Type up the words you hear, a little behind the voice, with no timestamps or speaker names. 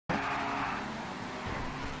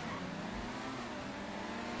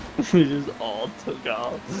We just all took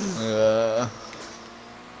off.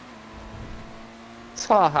 That's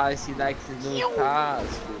how high he likes his little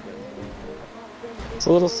cars. It's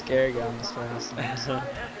a little scary going this fast.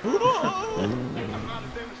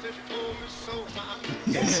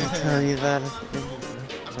 Guess I'll tell you that.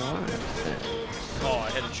 Oh, I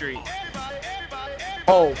hit a tree.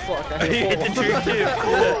 Oh fuck! I hit the tree too.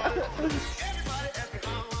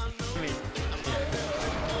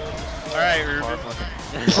 Alright, Ruben.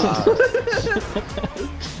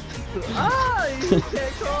 Ah, you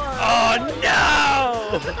can't call. Oh no!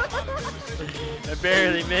 I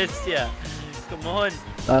barely missed ya. Come on.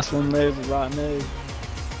 Last one lives, a rotten egg.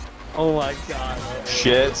 Oh my god.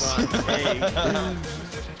 Shit. A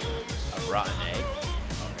rotten egg.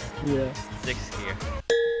 Yeah. 6 here.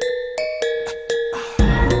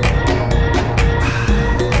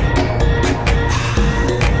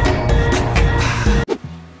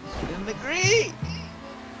 In the green!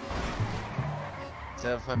 So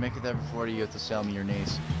if I make it there before you have to sell me your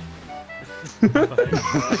niece.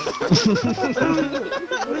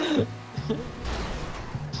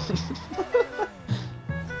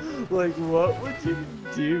 Like, what would you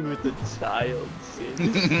do with a child, Sid?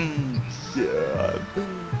 God.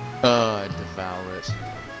 Oh, I'd devour it.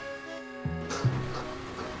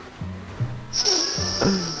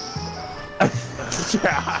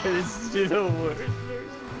 God, it's the worst.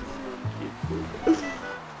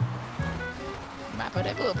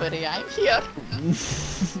 Mappity boopity, I'm here.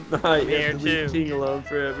 I Here have to leave too. King alone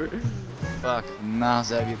forever. Fuck, now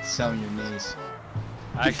Zeb, you have to sell me your niece.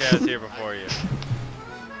 Actually, I was here before you.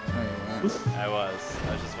 No, you weren't. I was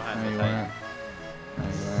just behind No, the you tank. weren't. No,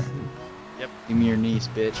 you weren't. Yep. Give me your niece,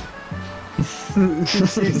 bitch.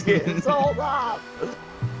 She's getting sold off. You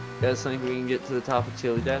guys think we can get to the top of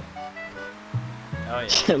Chili Dad? Oh yeah.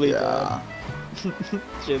 Chili Yeah. dad.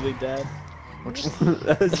 Chili dad. We're just,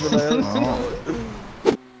 That's what I was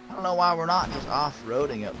I don't know why we're not just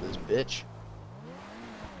off-roading up this bitch.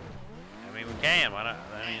 I mean, we can. Why not?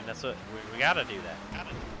 I mean, that's what we gotta do that.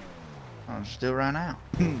 I'll just do it right now.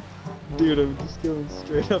 Dude, I'm just going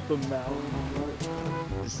straight up a mountain.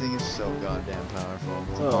 This thing is so goddamn powerful.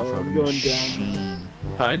 It's an Oh, off-road I'm going down. machine.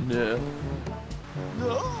 I know.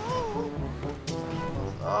 No!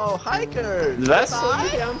 Oh, hikers! That's slow me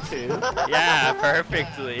down too. Yeah,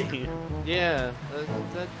 perfectly. Yeah,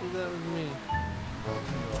 that was me.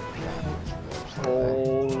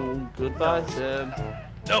 Oh, goodbye, Seb.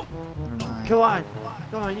 Nope. Never mind.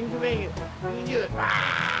 Come on, you can make it. You can do it.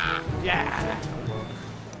 Ah, yeah.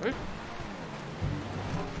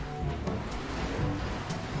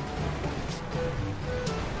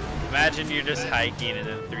 Imagine you're just hiking and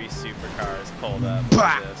then 3 supercars pulled up Bah!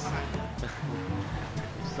 like this.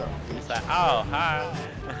 What's up, It's bitch? like, oh, hi.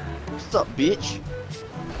 What's up, bitch?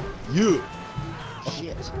 You.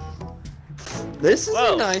 Shit. This is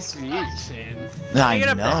Whoa. a nice view, Shane. I Get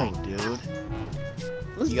up know, dude.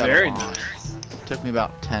 This is You got very a lot. nice. Took me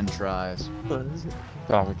about 10 tries. What is it?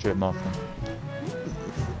 Chocolate chip muffin.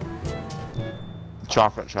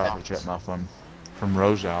 Chocolate chip muffin from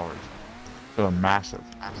Rose Hours. They were massive.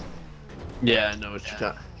 Yeah, I know what you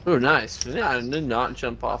got. Oh, nice. Yeah, I did not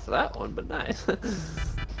jump off of that one, but nice.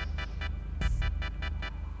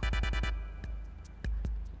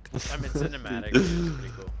 I mean, cinematic is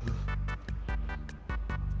pretty cool.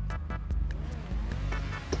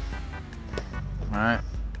 Alright.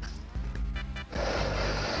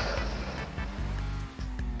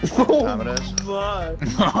 Oh Time it is. my.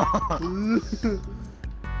 I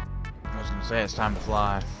was gonna say it's time to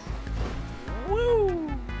fly. Woo!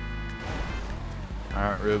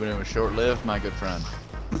 Alright, Ruben, it was short-lived, my good friend.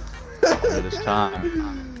 It is time.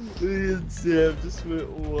 Me and Sam just went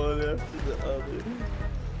one after the other.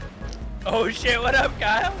 Oh shit, what up,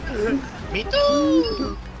 Kyle? Me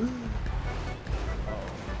too!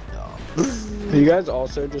 Are you guys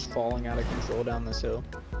also just falling out of control down this hill?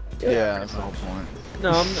 Yeah, that's the whole point.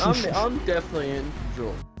 No, I'm definitely in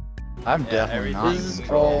control. I'm definitely not in everything's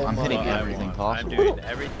control. all I'm hitting fun. everything I'm possible. doing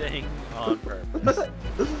everything on purpose.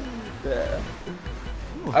 Yeah.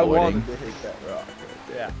 I Avoiding. wanted to hit that rock right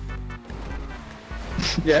there.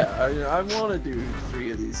 Yeah. Yeah, I want to do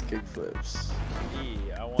 3 of these kickflips.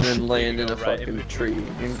 Yeah, I want And then land in a fucking tree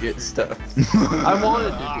and get stuck. I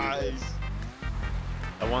wanted to do this.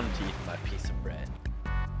 I wanted to eat my piece of bread.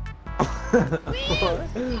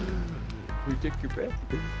 We took your breath.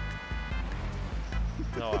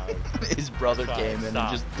 No, His brother Stop, came in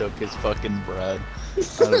stop. and just took his fucking bread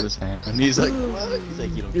out of his hand. And he's like, what? He's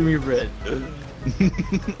like, you don't Give me your bread.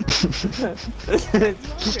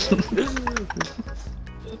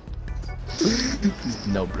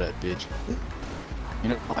 No bread, bitch. You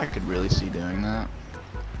know, I could really see doing that.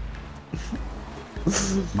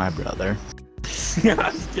 My brother.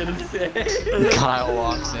 I was gonna say. Kyle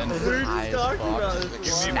walks in, We were just high as talking fuck, about just, this like,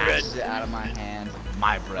 Give me snatches bread. it out of my hand.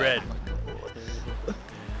 My bread. Bread. I'm Like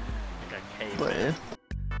a cave. But, yeah.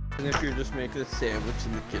 And if you're just making a sandwich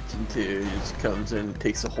in the kitchen too, he just comes in and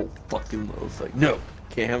takes a whole fucking loaf. Like, no,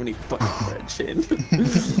 can't have any fucking bread,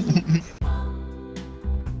 Shane.